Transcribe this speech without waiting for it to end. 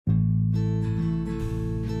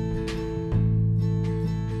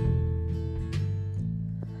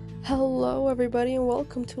Hello, everybody, and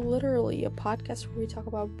welcome to Literally, a podcast where we talk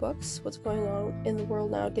about books, what's going on in the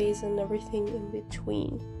world nowadays, and everything in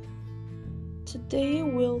between. Today,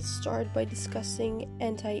 we'll start by discussing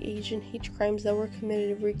anti-Asian hate crimes that were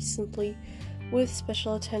committed recently, with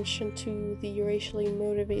special attention to the racially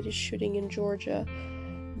motivated shooting in Georgia.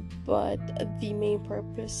 But the main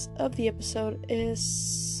purpose of the episode is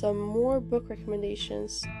some more book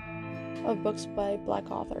recommendations of books by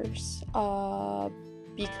Black authors.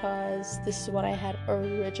 Because this is what I had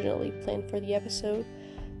originally planned for the episode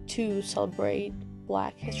to celebrate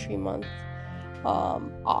Black History Month.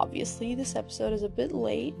 Obviously, this episode is a bit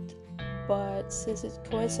late, but since it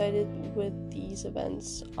coincided with these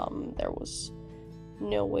events, there was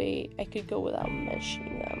no way I could go without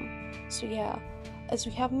mentioning them. So yeah, as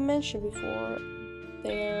we have mentioned before,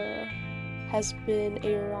 there has been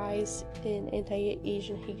a rise in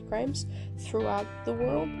anti-Asian hate crimes throughout the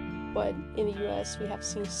world. But in the US, we have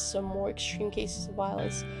seen some more extreme cases of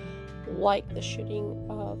violence, like the shooting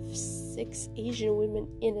of 6 Asian women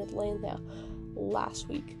in Atlanta last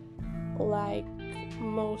week. Like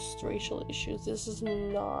most racial issues, this is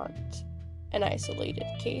not an isolated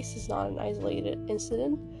case, it's not an isolated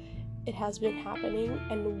incident. It has been happening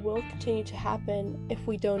and will continue to happen if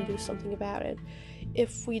we don't do something about it.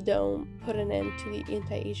 If we don't put an end to the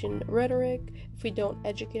anti-Asian rhetoric, if we don't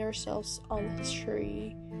educate ourselves on the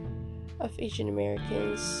history of Asian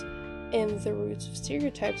Americans and the roots of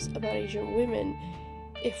stereotypes about Asian women,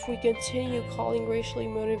 if we continue calling racially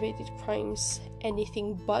motivated crimes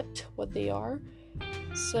anything but what they are.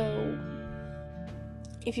 So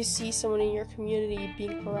if you see someone in your community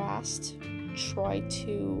being harassed, try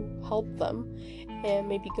to help them and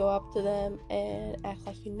maybe go up to them and act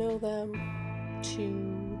like you know them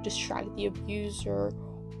to distract the abuser,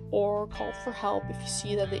 or call for help if you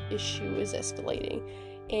see that the issue is escalating.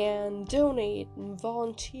 And donate and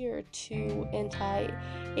volunteer to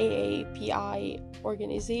anti-AAPI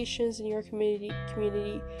organizations in your community,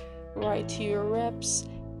 write to your reps,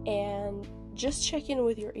 and just check in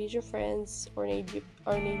with your Asian friends or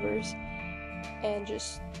neighbors, and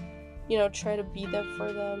just, try to be there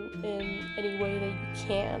for them in any way that you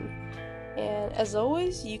can. And as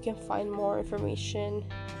always, you can find more information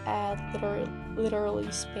at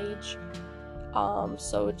Literally's page.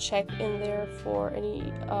 So check in there for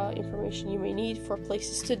any information you may need for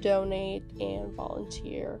places to donate and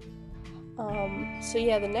volunteer. So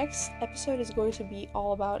yeah, the next episode is going to be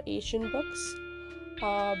all about Asian books.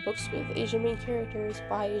 Books with Asian main characters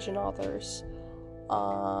by Asian authors.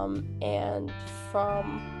 And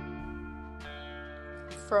from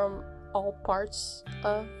all parts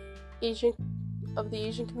of the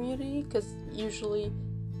Asian community, because usually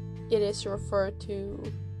it is referred to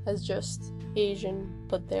as just Asian,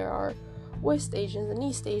 but there are West Asians and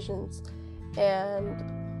East Asians and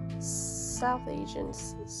South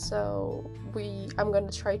Asians. So I'm going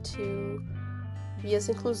to try to be as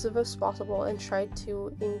inclusive as possible and try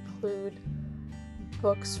to include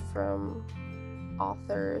books from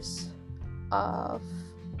authors that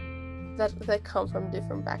come from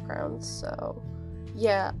different backgrounds. So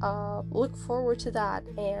yeah, look forward to that.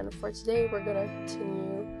 And for today, we're gonna continue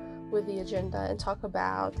with the agenda and talk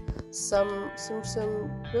about some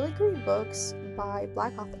really great books by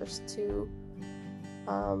Black authors to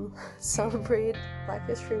celebrate Black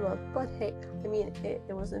History Month. But hey, I mean, it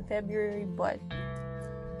was in February, but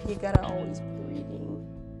you gotta always be reading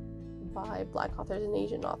by Black authors and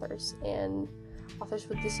Asian authors and authors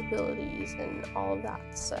with disabilities and all of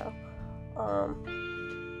that. So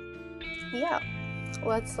yeah,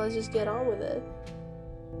 let's just get on with it.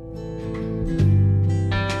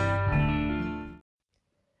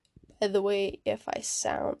 By the way, if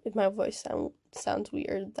my voice sounds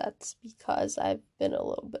weird, that's because I've been a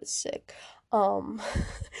little bit sick. I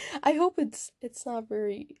hope it's not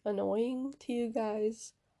very annoying to you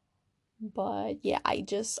guys. But yeah, I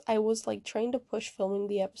was like trying to push recording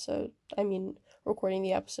the episode,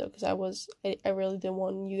 because I really didn't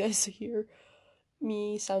want you guys to hear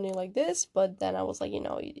me sounding like this, but then I was like,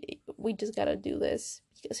 we just gotta do this,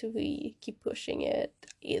 because if we keep pushing it,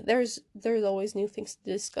 there's always new things to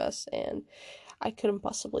discuss, and I couldn't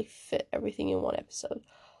possibly fit everything in one episode.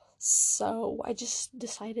 So I just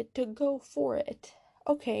decided to go for it.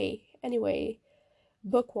 Okay, anyway,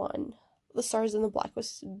 book 1, The Stars and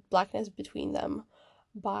the Blackness Between Them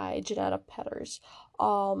by Janetta Petters.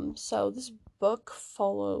 So this book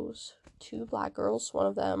follows 2 Black girls. One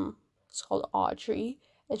of them is called Audrey,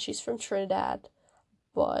 and she's from Trinidad,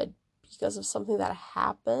 but because of something that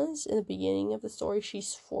happens in the beginning of the story,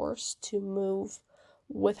 she's forced to move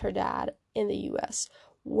with her dad in the US,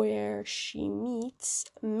 where she meets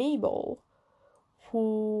Mabel,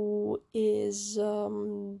 who is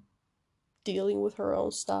dealing with her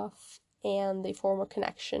own stuff, and they form a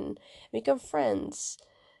connection, become friends,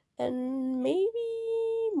 and maybe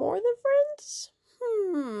more than friends.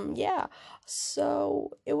 Yeah.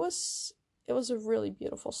 So it was a really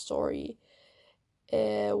beautiful story.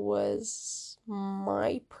 It was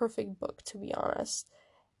my perfect book, to be honest.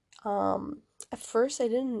 At first I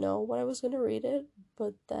didn't know when I was gonna read it,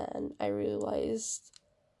 but then I realized,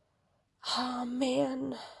 oh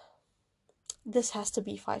man, this has to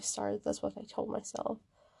be 5 stars. That's what I told myself.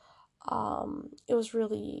 It was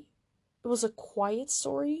really, it was a quiet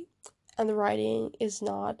story, and the writing is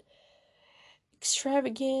not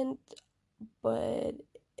extravagant, but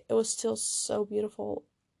it was still so beautiful.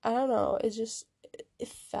 I don't know, it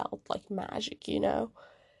felt like magic, you know?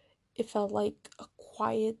 It felt like a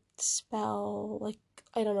quiet spell, like,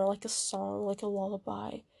 I don't know, like a song, like a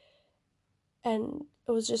lullaby. And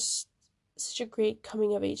it was just such a great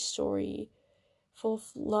coming of age story, full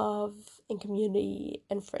of love and community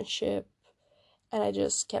and friendship. And I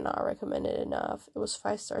just cannot recommend it enough. It was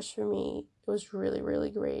 5 stars for me. It was really, really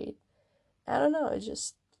great. I don't know, it's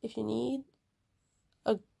just, if you need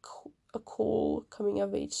a, a cool coming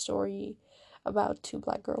of age story about two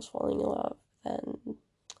black girls falling in love, then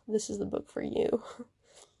this is the book for you.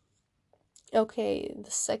 Okay,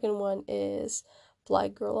 the second one is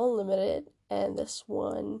Black Girl Unlimited, and this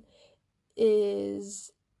one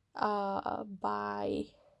is by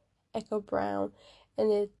Echo Brown,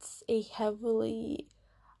 and it's a heavily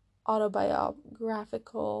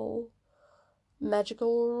autobiographical,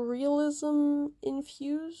 magical realism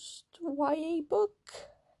infused YA book.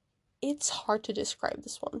 It's hard to describe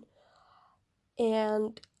this one.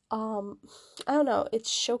 And I don't know, it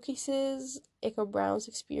showcases Echo Brown's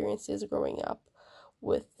experiences growing up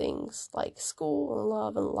with things like school and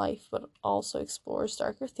love and life, but also explores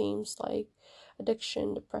darker themes like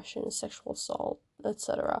addiction, depression, sexual assault,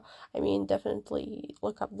 etc. I mean, definitely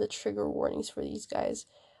look up the trigger warnings for these guys.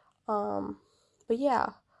 But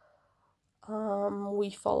yeah, we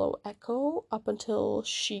follow Echo up until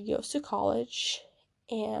she goes to college,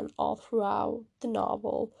 and all throughout the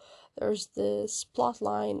novel, there's this plot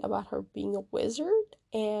line about her being a wizard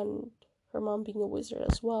and her mom being a wizard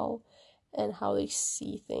as well, and how they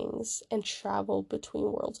see things and travel between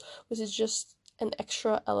worlds, which is just an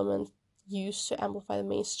extra element used to amplify the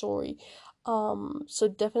main story. So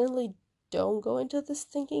definitely don't go into this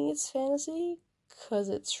thinking it's fantasy, because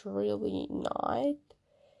it's really not.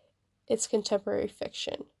 It's contemporary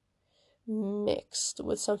fiction mixed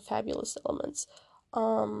with some fabulous elements.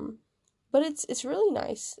 But it's really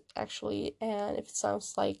nice, actually, and if it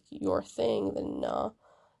sounds like your thing, then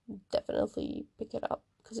definitely pick it up,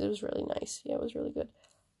 because it was really nice. Yeah, it was really good.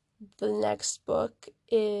 The next book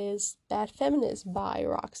is Bad Feminist by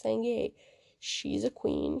Roxane Gay. She's a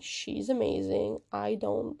queen. She's amazing. I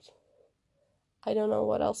don't know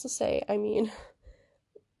what else to say. I mean,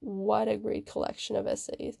 what a great collection of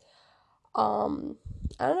essays. I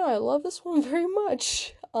don't know, I love this one very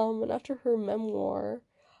much. And after her memoir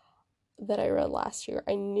that I read last year,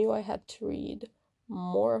 I knew I had to read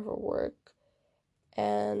more of her work.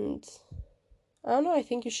 And I don't know, I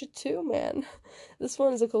think you should too, man. This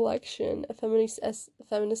one is a collection of feminist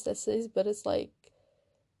essays, but it's like,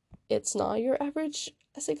 it's not your average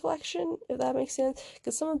essay collection, if that makes sense.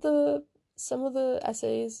 Because some of the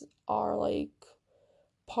essays are like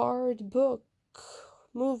part book,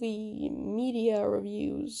 movie, media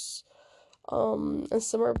reviews, and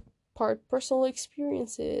some are part personal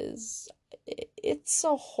experiences. It's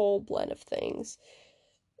a whole blend of things.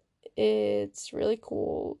 It's really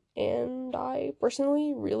cool, and I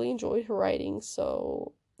personally really enjoyed her writing.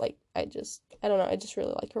 So, like, I don't know, I just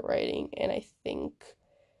really like her writing, and I think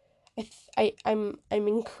I'm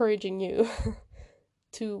encouraging you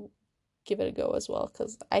to give it a go as well,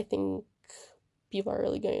 because I think people are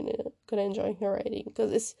really gonna enjoy her writing,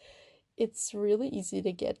 because it's really easy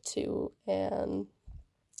to get to, and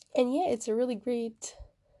yeah, it's a really great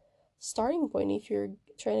starting point if you're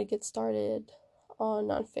trying to get started on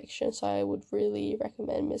nonfiction. So I would really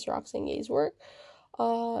recommend Miss Roxane Gay's work,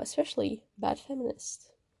 especially Bad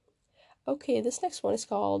Feminist. Okay, this next one is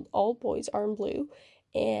called All Boys Are in Blue,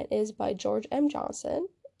 and is by George M. Johnson.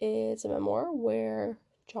 It's a memoir where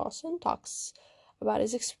Johnson talks about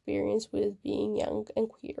his experience with being young and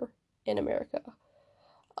queer in America.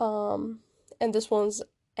 And this one's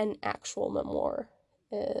an actual memoir.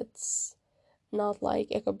 It's not like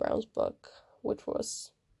Echo Brown's book, which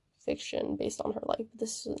was fiction based on her life.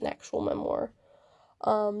 This is an actual memoir.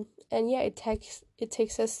 And yeah, it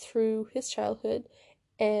takes us through his childhood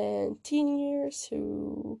and teen years,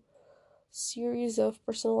 through series of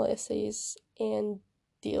personal essays and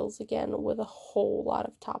deals again with a whole lot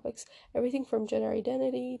of topics. Everything from gender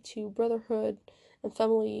identity to brotherhood and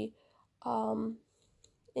family. And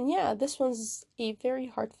yeah, this one's a very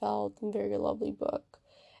heartfelt and very lovely book.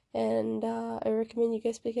 And I recommend you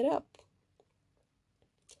guys pick it up.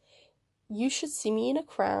 You Should See Me in a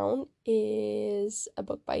Crown is a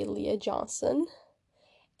book by Leah Johnson.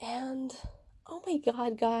 And oh my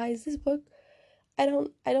god, guys, this book, I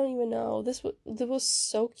don't even know. This was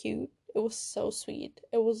so cute. It was so sweet.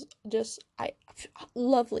 It was just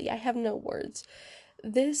lovely. I have no words.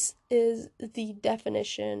 This is the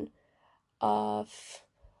definition of,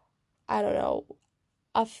 I don't know,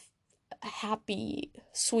 of happy,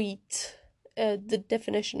 sweet, the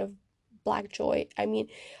definition of black joy. I mean,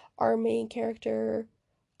 our main character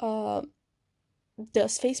uh,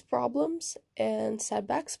 does face problems and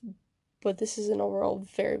setbacks, but this is an overall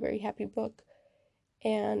very, very happy book,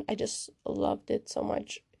 and I just loved it so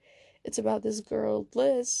much. It's about this girl,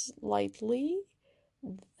 Liz Lightly,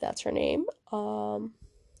 that's her name,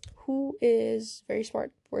 who is very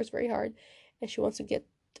smart, works very hard, and she wants to get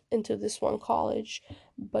into this one college,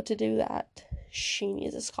 but to do that, she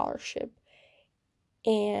needs a scholarship.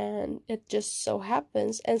 And it just so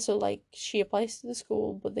happens, and so like she applies to the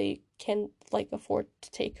school, but they can't like afford to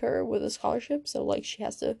take her with a scholarship, so like she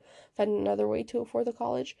has to find another way to afford the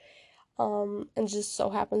college. And just so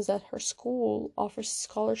happens that her school offers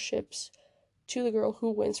scholarships to the girl who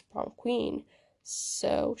wins prom queen,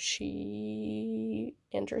 so she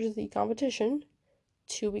enters the competition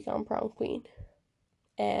to become prom queen,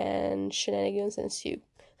 and shenanigans ensue.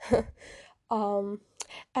 um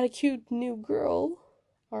at a cute new girl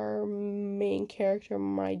our main character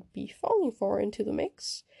might be falling for into the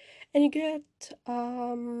mix, and you get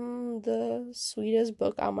the sweetest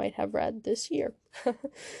book I might have read this year.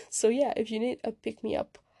 So yeah, if you need a pick me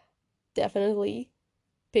up, definitely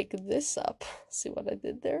pick this up. See what I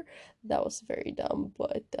did there? That was very dumb,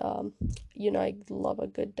 but I love a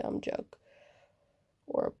good dumb joke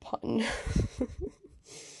or a pun.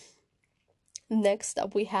 Next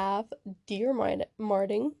up, we have Dear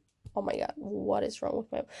Martin. Oh my god, what is wrong with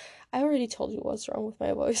my... I already told you what's wrong with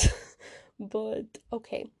my voice. But,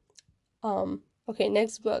 okay. Okay,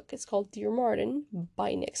 next book. It's called Dear Martin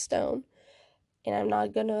by Nick Stone. And I'm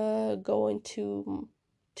not gonna go into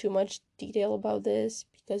too much detail about this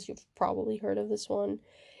because you've probably heard of this one.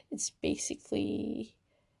 It's basically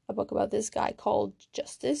a book about this guy called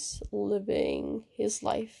Justice living his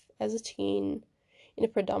life as a teen in a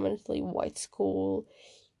predominantly white school.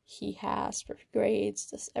 He has perfect grades,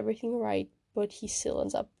 does everything right, but he still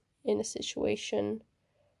ends up in a situation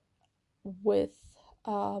with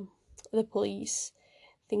the police.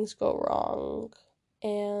 Things go wrong,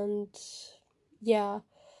 and yeah,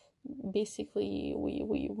 basically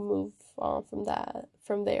we move on from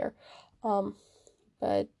there.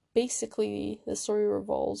 But basically the story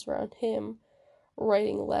revolves around him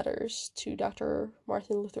writing letters to Dr.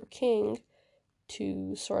 Martin Luther King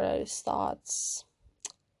to sort out his thoughts,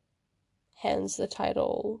 hence the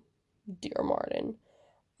title Dear Martin.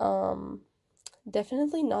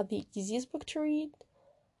 Definitely not the easiest book to read,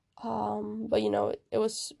 but it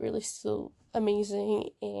was really still amazing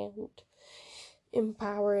and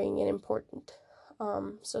empowering and important.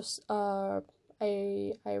 I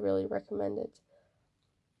really recommend it.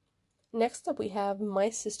 Next up, we have My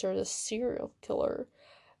Sister the Serial Killer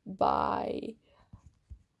by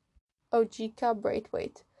Ojika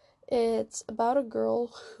Braithwaite. It's about a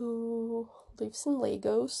girl who lives in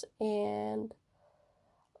Lagos, and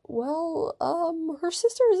her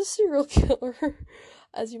sister is a serial killer,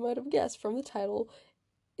 as you might have guessed from the title.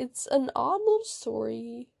 It's an odd little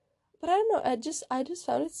story, but I don't know, I just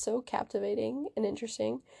found it so captivating and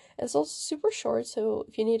interesting. And it's also super short, so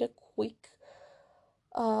if you need a quick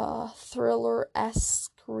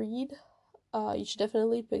thriller-esque read, you should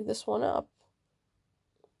definitely pick this one up.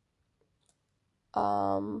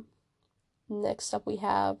 Next up we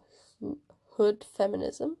have Hood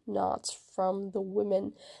Feminism, Knots from the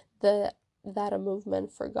Women That a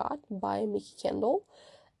Movement Forgot by Mickey Kendall,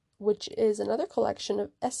 which is another collection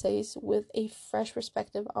of essays with a fresh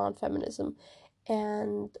perspective on feminism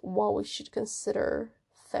and what we should consider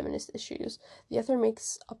feminist issues. The author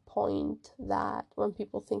makes a point that when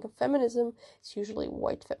people think of feminism, it's usually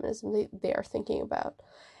white feminism they are thinking about.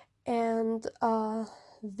 And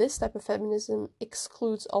this type of feminism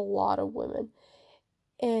excludes a lot of women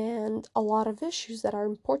and a lot of issues that are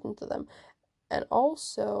important to them. And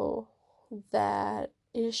also that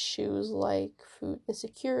issues like food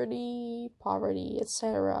insecurity, poverty,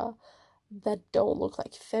 etc., that don't look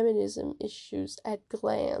like feminism issues at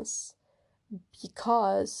glance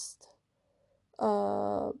because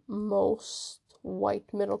most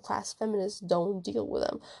white middle class feminists don't deal with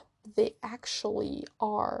them. They actually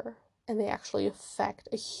are, and they actually affect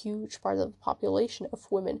a huge part of the population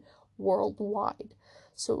of women worldwide.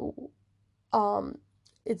 So,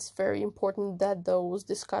 it's very important that those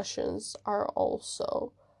discussions are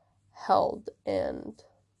also held, and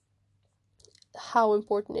how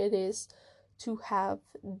important it is to have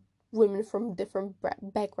women from different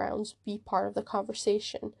backgrounds be part of the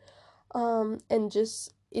conversation. And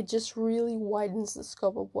just it just really widens the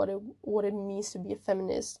scope of what it means to be a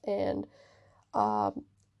feminist, um,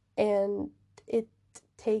 and it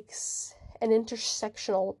takes an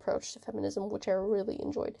intersectional approach to feminism, which I really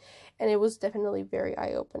enjoyed, and it was definitely very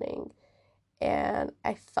eye-opening, and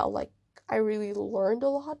I felt like I really learned a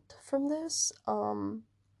lot from this.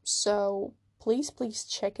 So please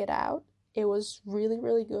check it out. It was really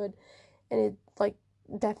really good, and it like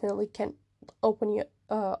definitely can open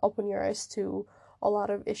your eyes to a lot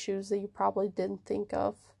of issues that you probably didn't think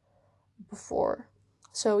of before.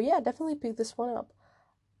 So yeah, definitely pick this one up.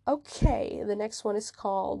 Okay, the next one is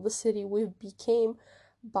called The City We Became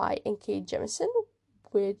by N.K. Jemisin,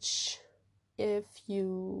 which, if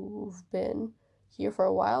you've been here for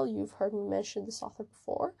a while, you've heard me mention this author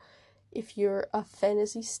before. If you're a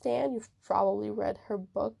fantasy stan, you've probably read her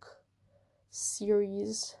book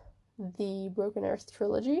series, the Broken Earth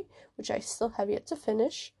trilogy, which I still have yet to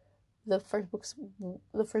finish. The first book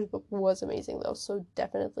was amazing though, so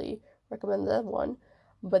definitely recommend that one.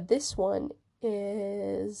 But this one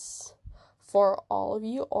is for all of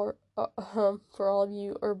you, or for all of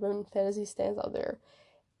you urban fantasy stands out there.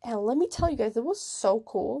 And let me tell you guys, it was so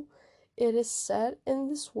cool. It is set in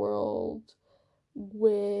this world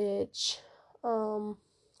which well,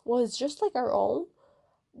 it's just like our own,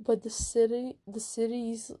 but the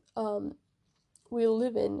cities we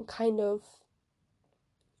live in kind of,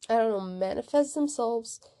 I don't know, manifest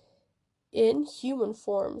themselves in human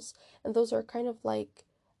forms, and those are kind of like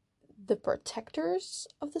the protectors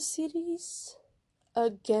of the cities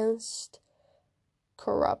against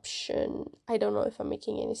corruption. I don't know if I'm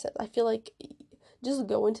making any sense. I feel like just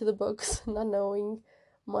go into the books not knowing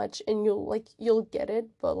much, and you'll get it,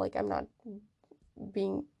 but like I'm not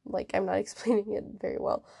explaining it very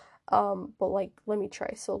well. But like let me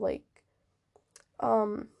try. So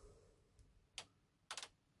um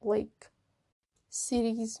like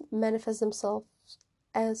cities manifest themselves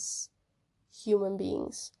as human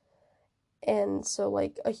beings. And so,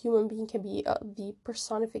 like, a human being can be the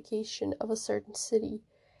personification of a certain city.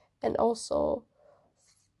 And also,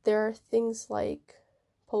 there are things like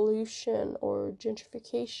pollution or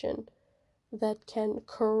gentrification that can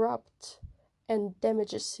corrupt and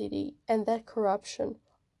damage a city. And that corruption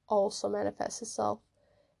also manifests itself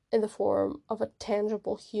in the form of a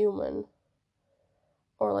tangible human,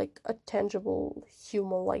 or like a tangible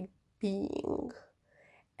human like being.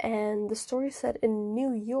 And the story is set in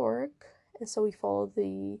New York, and so we follow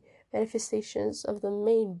the manifestations of the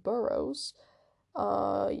main boroughs,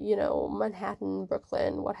 Manhattan,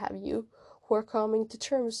 Brooklyn, what have you, who are coming to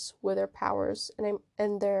terms with their powers,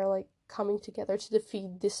 and they're like coming together to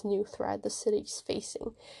defeat this new threat the city's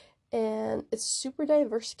facing. And it's super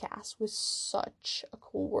diverse cast with such a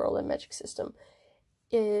cool world and magic system.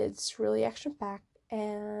 It's really action packed,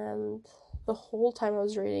 and the whole time I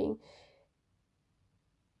was reading,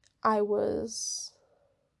 I was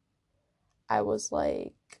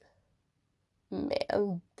like,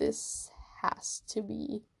 man, this has to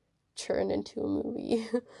be turned into a movie,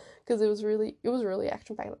 because it was really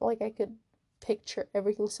action packed. Like I could picture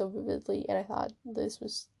everything so vividly, and I thought this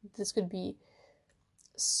could be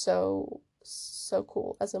so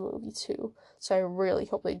cool as a movie too. So I really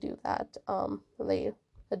hope they do that. They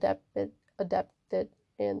adapt it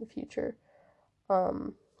in the future.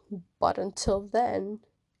 But until then,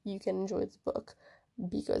 you can enjoy the book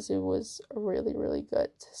because it was really really good.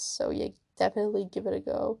 So yeah, definitely give it a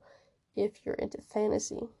go if you're into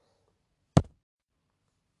fantasy.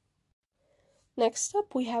 Next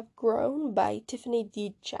up, we have Grown by Tiffany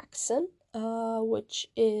D. Jackson, which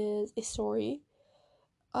is a story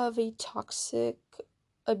of a toxic,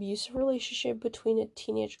 abusive relationship between a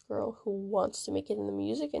teenage girl who wants to make it in the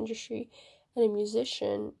music industry and a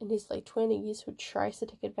musician in his late 20s who tries to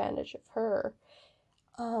take advantage of her.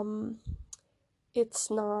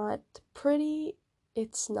 It's not pretty,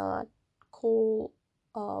 it's not cool,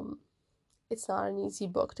 it's not an easy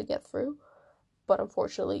book to get through, but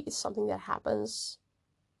unfortunately, it's something that happens,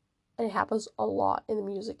 and it happens a lot in the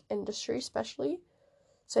music industry, especially.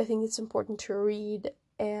 So I think it's important to read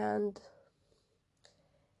and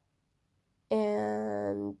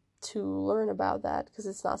to learn about that, because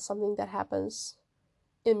it's not something that happens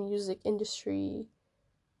in music industry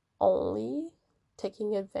only.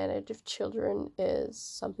 Taking advantage of children is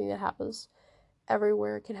something that happens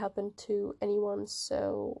everywhere. It can happen to anyone.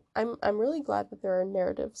 So I'm really glad that there are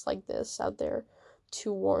narratives like this out there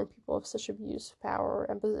to warn people of such abuse of power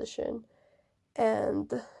and position.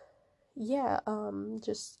 And yeah,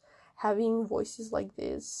 just having voices like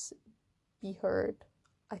this be heard,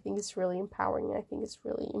 I think it's really empowering. I think it's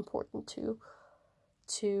really important to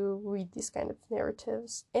read these kind of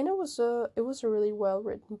narratives. And it was a really well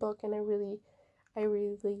written book, and I really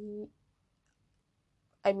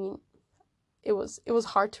I mean it was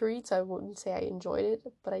hard to read, so I wouldn't say I enjoyed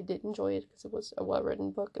it, but I did enjoy it because it was a well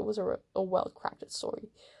written book. It was a well crafted story,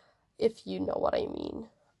 if you know what I mean.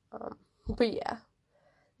 But yeah,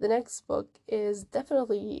 the next book is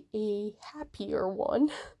definitely a happier one.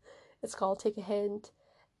 It's called Take a Hint,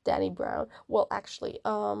 Danny Brown. Well, actually,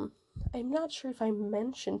 I'm not sure if I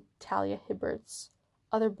mentioned Talia Hibbert's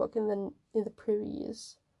other book in the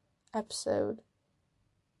previous episode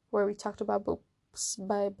where we talked about books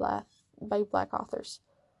by black authors.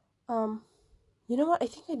 Um, you know what? I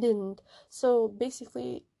think I didn't. So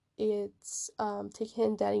basically, it's Take a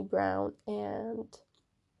Hint, Danny Brown, and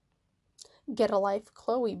Get a Life,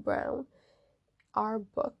 Chloe Brown are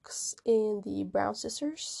books in the Brown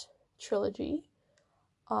Sisters trilogy.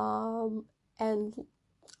 And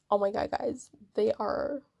oh my god, guys, they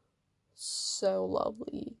are so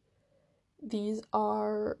lovely. These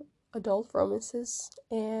are adult romances,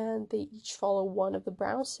 and they each follow one of the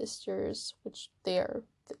Brown sisters, which they are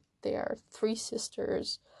three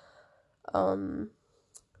sisters, um,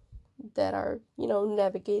 that are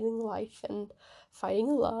navigating life and fighting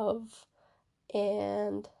love.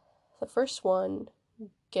 And the first one,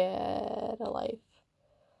 Get a Life,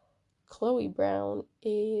 Chloe Brown,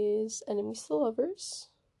 is enemies to lovers.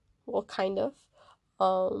 Well, kind of.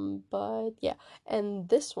 But yeah. And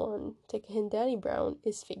this one, Take a Hint, Danny Brown,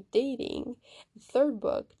 is fake dating. The third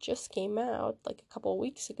book just came out like a couple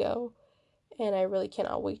weeks ago, and I really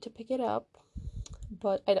cannot wait to pick it up.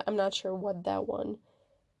 But I'm not sure what that one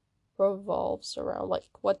revolves around, like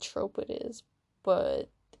what trope it is. But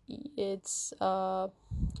it's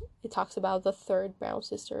it talks about the third Brown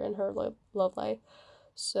sister and her love life.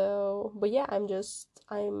 So, but yeah,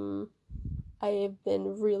 I've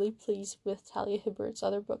been really pleased with Talia Hibbert's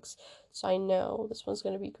other books, so I know this one's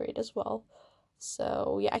going to be great as well.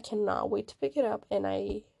 So yeah, I cannot wait to pick it up, and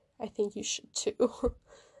I think you should too.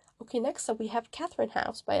 Okay, next up we have Catherine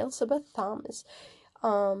House by Elizabeth Thomas.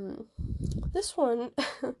 This one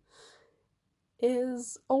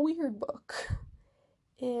is a weird book.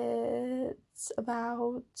 It's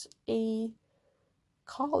about a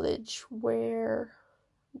college where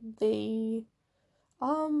they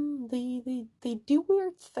they do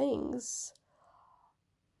weird things,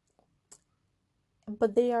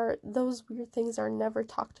 but those weird things are never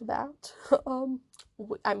talked about.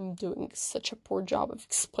 I'm doing such a poor job of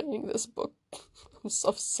explaining this book. I'm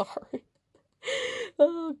so sorry.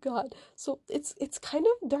 Oh god. So it's kind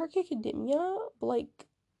of dark academia, like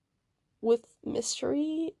with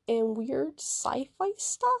mystery and weird sci-fi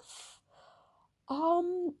stuff.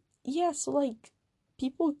 Yeah, so like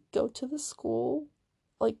people go to the school,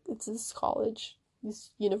 like it's this college,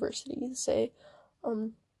 this university, say,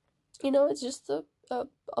 um, it's just a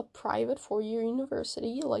private 4-year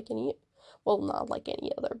university, like any, well, not like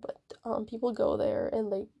any other, but people go there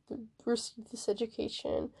and they receive this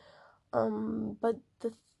education. But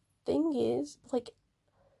the thing is, like,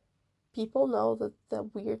 people know that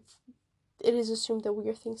it is assumed that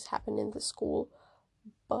weird things happen in the school,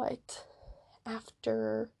 but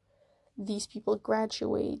after these people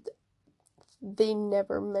graduate, they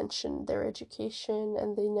never mention their education,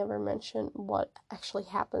 and they never mention what actually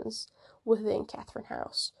happens within Catherine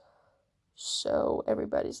House. So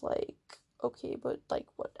everybody's like, okay, but like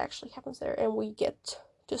what actually happens there? And we get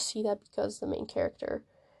to see that because the main character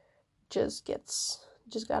just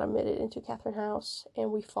got admitted into Catherine House,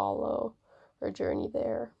 and we follow her journey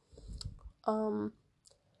there.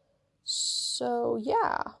 So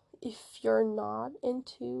yeah, if you're not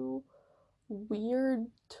into weird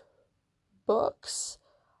books,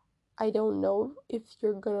 I don't know if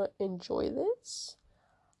you're gonna enjoy this.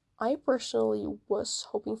 I personally was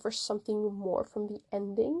hoping for something more from the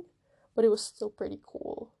ending, but it was still pretty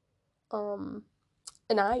cool. And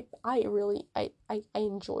I really I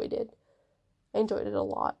enjoyed it. I enjoyed it a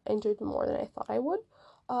lot. I enjoyed it more than I thought I would.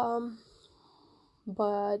 Um,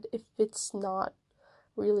 but if it's not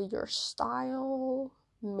really your style,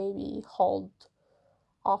 maybe hold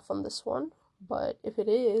off on this one. But if it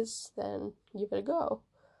is, then give it a go.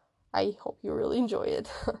 I hope you really enjoy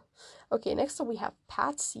it. Okay, next up we have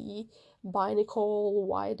Patsy by Nicole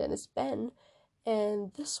Y. Dennis Ben.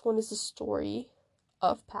 And this one is the story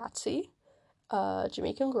of Patsy, a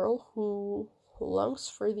Jamaican girl who longs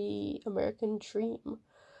for the American dream.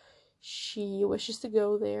 She wishes to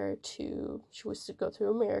go to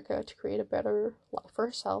America to create a better life for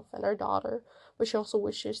herself and her daughter, but she also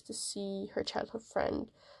wishes to see her childhood friend,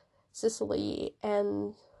 Cicely,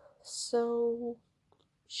 and so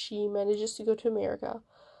she manages to go to America,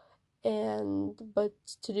 but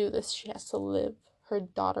to do this she has to leave her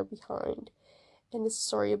daughter behind. And it's a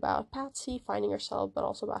story about Patsy finding herself, but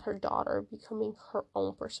also about her daughter becoming her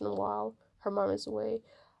own person while her mom is away.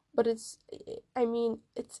 But it's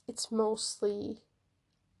mostly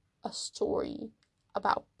a story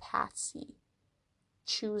about Patsy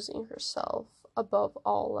choosing herself above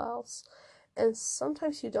all else. And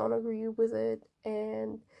sometimes you don't agree with it,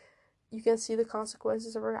 and you can see the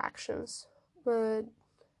consequences of her actions. But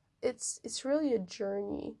it's really a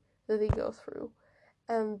journey that they go through,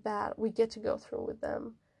 and that we get to go through with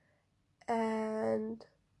them. And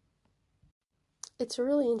it's a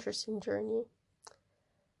really interesting journey.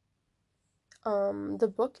 The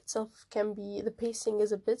book itself the pacing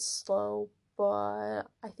is a bit slow, but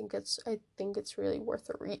I think it's really worth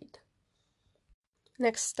a read.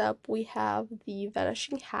 Next up, we have The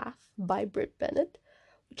Vanishing Half by Britt Bennett,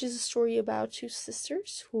 which is a story about two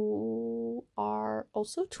sisters who are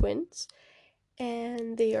also twins,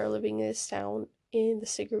 and they are living in this town in the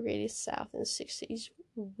segregated South in the 60s,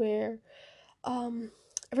 where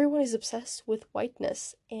everyone is obsessed with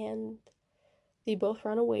whiteness, and they both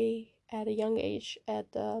run away at a young age, at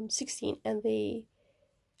 16, and they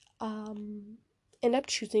end up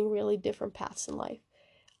choosing really different paths in life.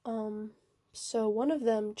 So one of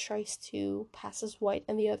them tries to pass as white,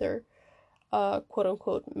 and the other, quote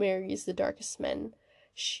unquote, marries the darkest man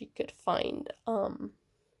she could find. And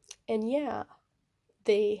yeah,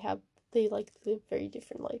 they live very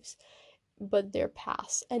different lives, but their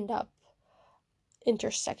paths end up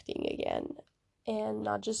intersecting again. And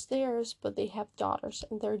not just theirs, but they have daughters,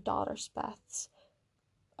 and their daughters' paths,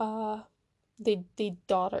 uh, they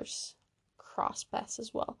daughters cross paths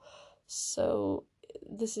as well. So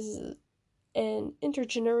this is an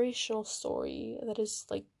intergenerational story that is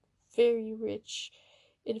like very rich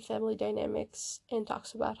in family dynamics and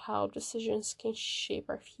talks about how decisions can shape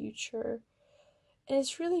our future. And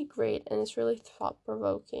it's really great, and it's really thought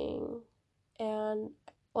provoking, and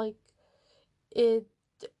like it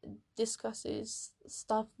discusses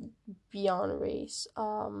stuff beyond race,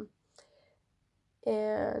 and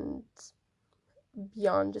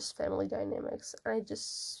beyond just family dynamics. I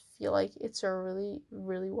just feel like it's a really,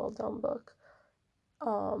 really well done book,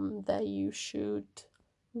 that you should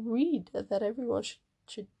read, that everyone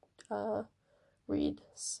should uh, read.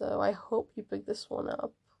 So I hope you pick this one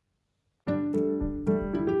up.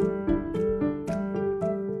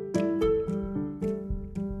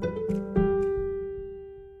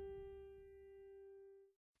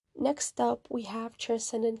 Next up, we have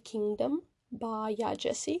Transcendent Kingdom by Ya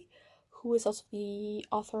Jessie, who is also the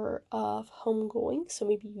author of Homegoing, so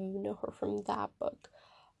maybe you know her from that book.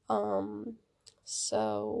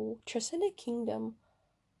 So Transcendent Kingdom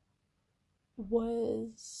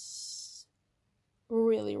was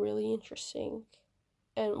really, really interesting.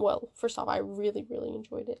 And well, first off, I really, really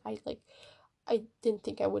enjoyed it. I didn't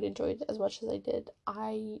think I would enjoy it as much as I did.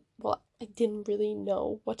 I didn't really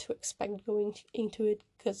know what to expect going into it,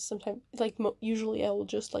 because sometimes, usually I will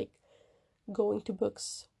just go into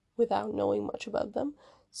books without knowing much about them.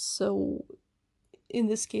 So in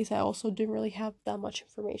this case, I also didn't really have that much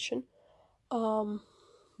information.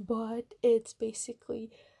 But it's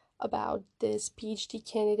basically about this PhD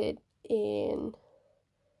candidate in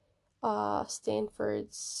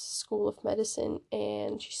Stanford's School of Medicine,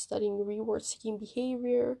 and she's studying reward seeking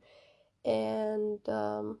behavior and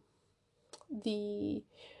the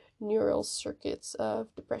neural circuits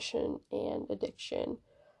of depression and addiction.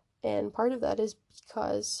 And part of that is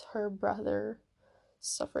because her brother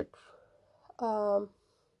suffered um,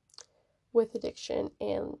 with addiction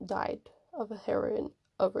and died of a heroin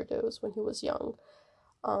overdose when he was young.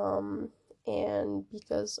 Um, and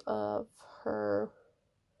because of her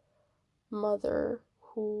mother,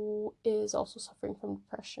 who is also suffering from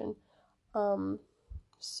depression.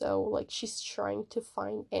 So she's trying to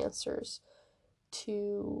find answers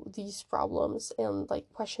to these problems and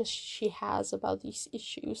questions she has about these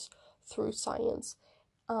issues through science.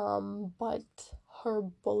 But her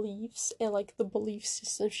beliefs and the belief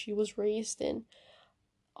system she was raised in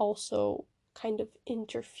also kind of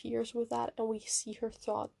interferes with that, and we see her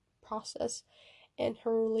thought process and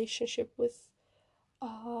her relationship with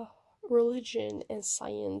religion and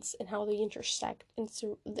science and how they intersect, and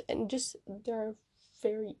just there are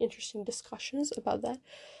very interesting discussions about that.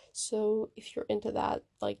 So if you're into that,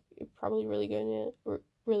 like, you're probably really gonna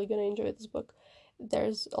enjoy this book.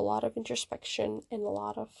 There's a lot of introspection and a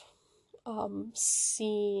lot of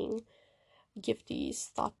seeing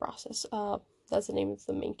Gifty's thought process. That's the name of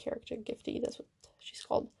the main character, Gifty. That's what she's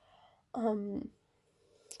called. Um,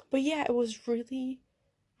 but yeah, it was really,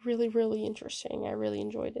 really, really interesting. I really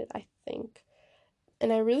enjoyed it, I think,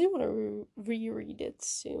 and I really want to reread it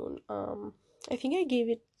soon. I think I gave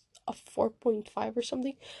it a 4.5 or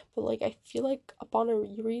something, but like I feel like upon a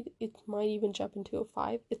reread, it might even jump into a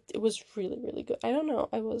 5. It was really, really good. I don't know.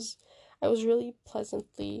 I was really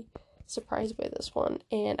pleasantly surprised by this one,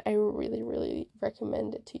 and I really, really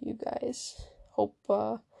recommend it to you guys. Hope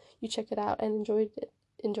you check it out and enjoy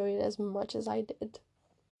it as much as I did.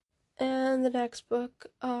 And the next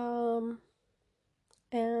book, and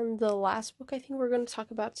the last book I think we're going to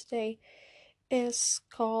talk about today is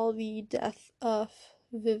called The Death of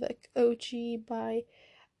Vivek Oji by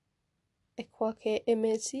Ekwake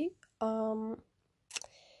Emezi.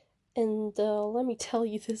 And let me tell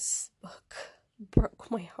you, this book broke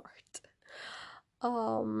my heart.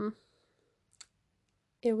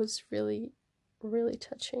 It was really, really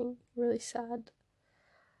touching, really sad.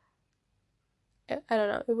 I don't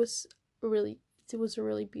know. It was a really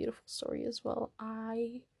beautiful story as well.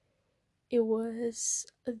 It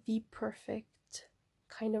was the perfect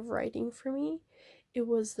kind of writing for me. It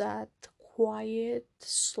was that quiet,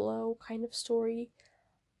 slow kind of story,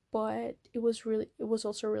 but it was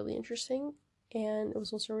also really interesting, and it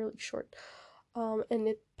was also really short. And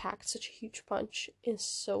it packed such a huge punch in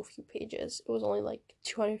so few pages. It was only like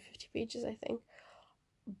 250 pages, I think,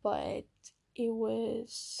 but it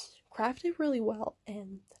was crafted really well,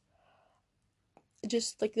 and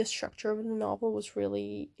just like the structure of the novel was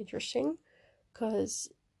really interesting, because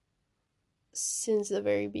since the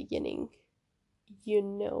very beginning, you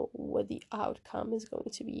know what the outcome is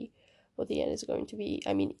going to be, what the end is going to be.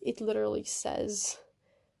 I mean, it literally says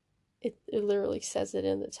it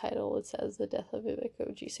in the title. It says the death of Vivek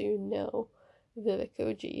Oji, so you know Vivek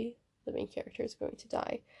Oji, the main character, is going to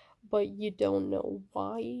die, but you don't know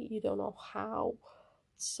why, you don't know how.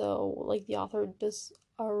 So, like, the author does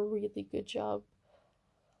a really good job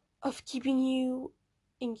of keeping you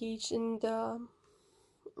engaged in the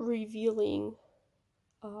revealing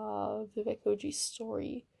Vivek Oji's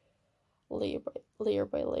story layer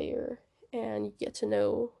by layer, and you get to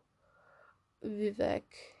know Vivek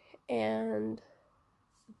and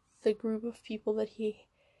the group of people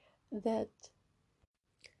that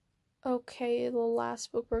okay, the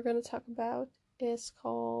last book we're going to talk about is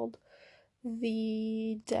called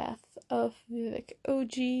The Death of Vivek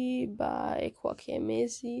Oji by Kwake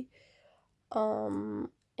Emezi.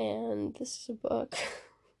 And this is a book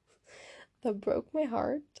that broke my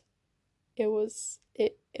heart. It was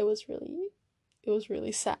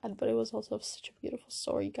really sad, but it was also such a beautiful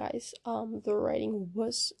story, guys. The writing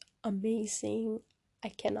was amazing. I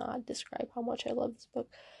cannot describe how much I love this book.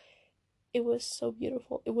 It was so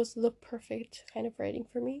beautiful. It was the perfect kind of writing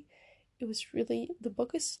for me. It was really, the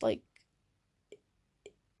book is like,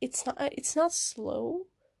 it's not slow,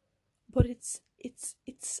 but it's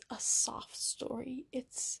a soft story.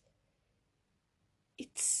 It's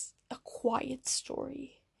a quiet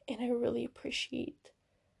story, and I really appreciate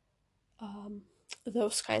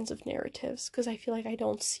those kinds of narratives, because I feel like I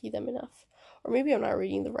don't see them enough, or maybe I'm not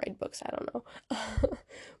reading the right books, I don't know.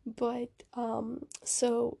 But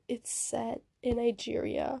so it's set in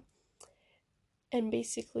Nigeria, and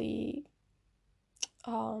basically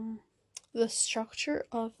the structure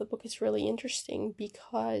of the book is really interesting,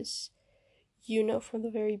 because you know from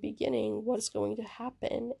the very beginning what is going to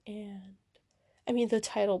happen. And I mean, the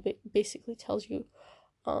title basically tells you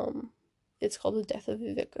it's called The Death of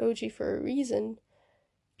Vivek Oji for a reason,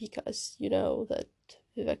 because you know that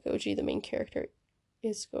Vivek Oji, the main character,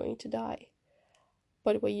 is going to die.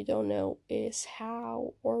 But what you don't know is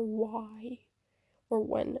how or why or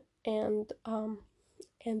when. And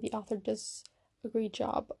the author does a great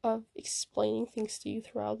job of explaining things to you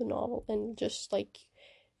throughout the novel, and just like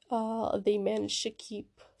they manage to keep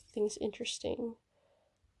things interesting,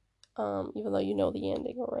 even though you know the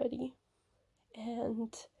ending already.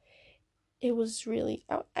 And it was really,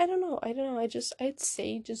 I don't know, I'd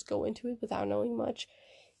say just go into it without knowing much.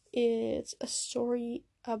 It's a story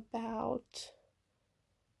about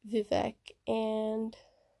Vivek and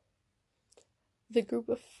the group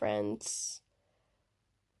of friends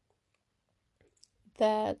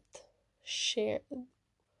that share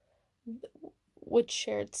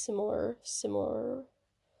shared similar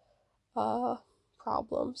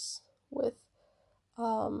problems with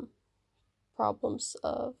problems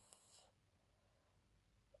of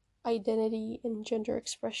identity and gender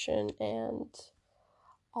expression and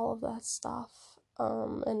all of that stuff,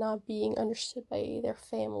 and not being understood by their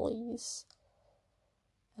families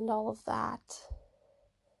and all of that.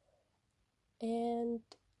 And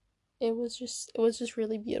it was just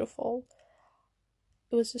really beautiful.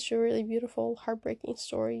 It was just a really beautiful, heartbreaking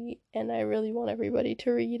story, and I really want everybody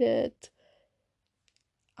to read it.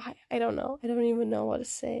 I don't know. I don't even know what to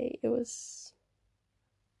say. It was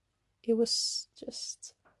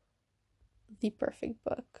just the perfect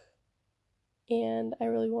book. And I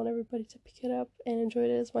really want everybody to pick it up and enjoy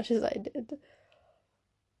it as much as I did.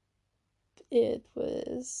 It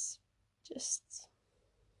was just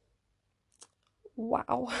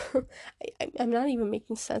wow. I'm not even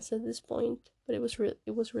making sense at this point, but it was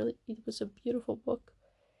a beautiful book.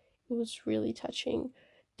 It was really touching.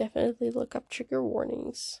 Definitely look up trigger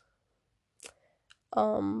warnings.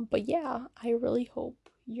 But yeah, I really hope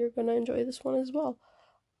you're gonna enjoy this one as well.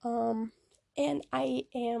 And I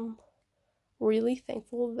am really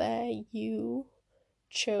thankful that you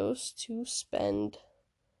chose to spend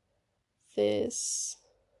this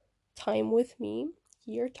time with me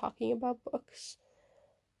here talking about books.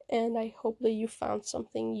 And I hope that you found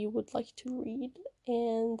something you would like to read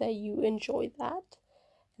and that you enjoyed that.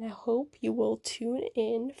 And I hope you will tune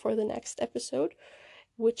in for the next episode,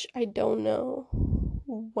 which I don't know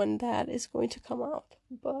when that is going to come out,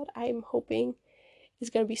 but I'm hoping it's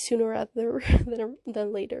going to be sooner rather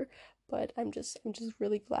than later. But I'm just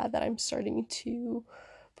really glad that I'm starting to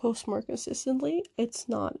post more consistently. It's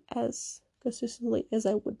not as consistently as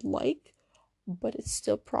I would like, but it's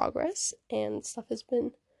still progress, and stuff has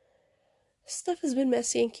been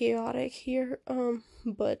messy and chaotic here,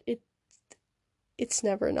 but it's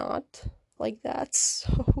never not like that.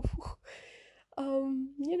 So I'm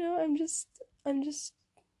just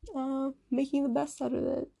making the best out of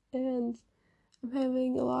it, and I'm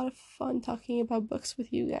having a lot of fun talking about books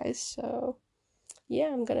with you guys. So yeah,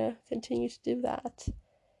 I'm gonna continue to do that.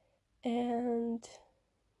 And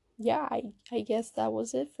yeah, I guess that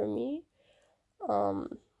was it for me.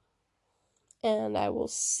 And I will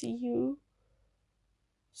see you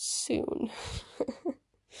soon.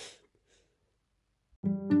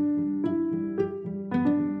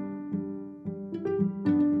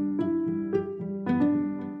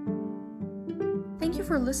 Thank you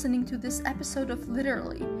for listening to this episode of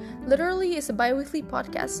Literally. Literally is a bi-weekly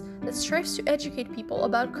podcast that strives to educate people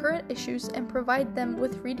about current issues and provide them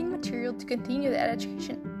with reading material to continue their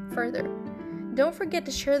education further. Don't forget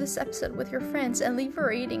to share this episode with your friends and leave a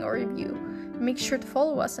rating or review. Make sure to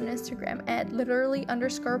follow us on Instagram at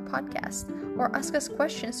literally_podcast or ask us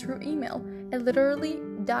questions through email at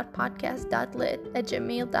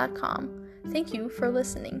literally.podcast.lit@gmail.com. Thank you for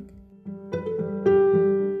listening.